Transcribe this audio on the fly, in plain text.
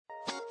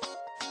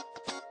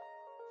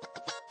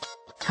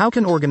How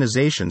can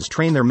organizations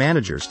train their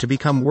managers to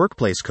become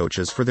workplace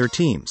coaches for their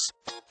teams?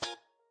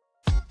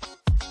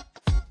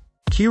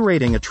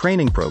 Curating a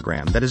training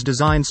program that is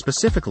designed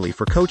specifically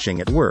for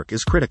coaching at work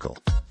is critical.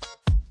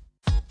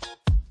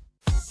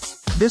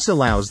 This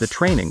allows the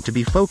training to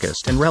be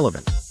focused and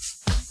relevant.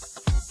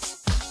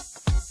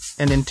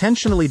 An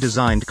intentionally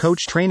designed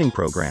coach training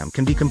program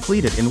can be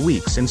completed in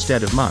weeks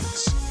instead of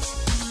months.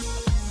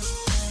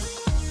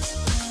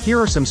 Here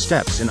are some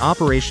steps in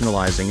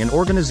operationalizing an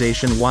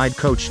organization-wide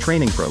coach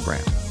training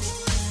program.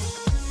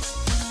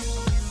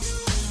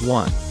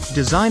 1.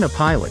 Design a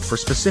pilot for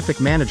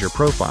specific manager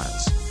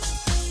profiles.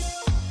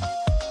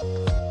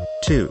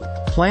 2.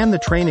 Plan the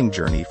training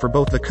journey for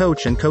both the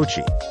coach and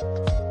coachee.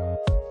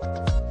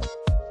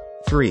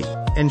 3.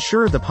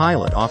 Ensure the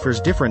pilot offers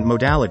different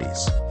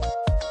modalities.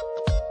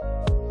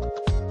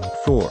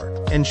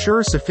 4.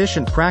 Ensure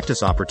sufficient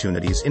practice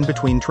opportunities in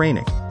between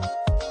training.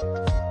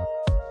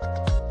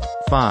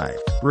 5.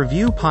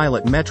 Review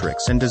pilot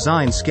metrics and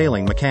design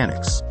scaling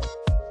mechanics.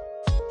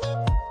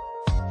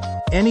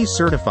 Any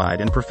certified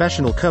and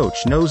professional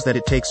coach knows that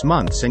it takes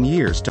months and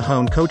years to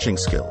hone coaching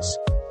skills.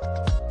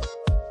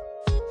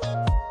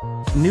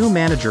 New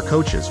manager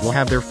coaches will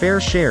have their fair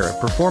share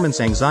of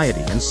performance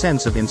anxiety and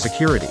sense of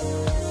insecurity.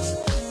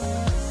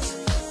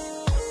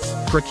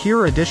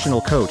 Procure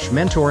additional coach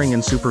mentoring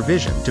and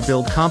supervision to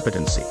build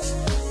competency.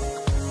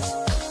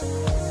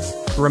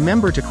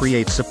 Remember to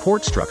create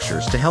support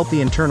structures to help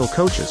the internal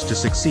coaches to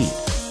succeed.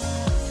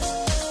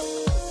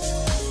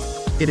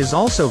 It is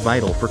also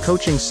vital for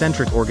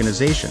coaching-centric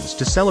organizations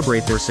to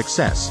celebrate their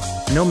success,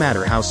 no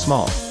matter how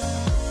small.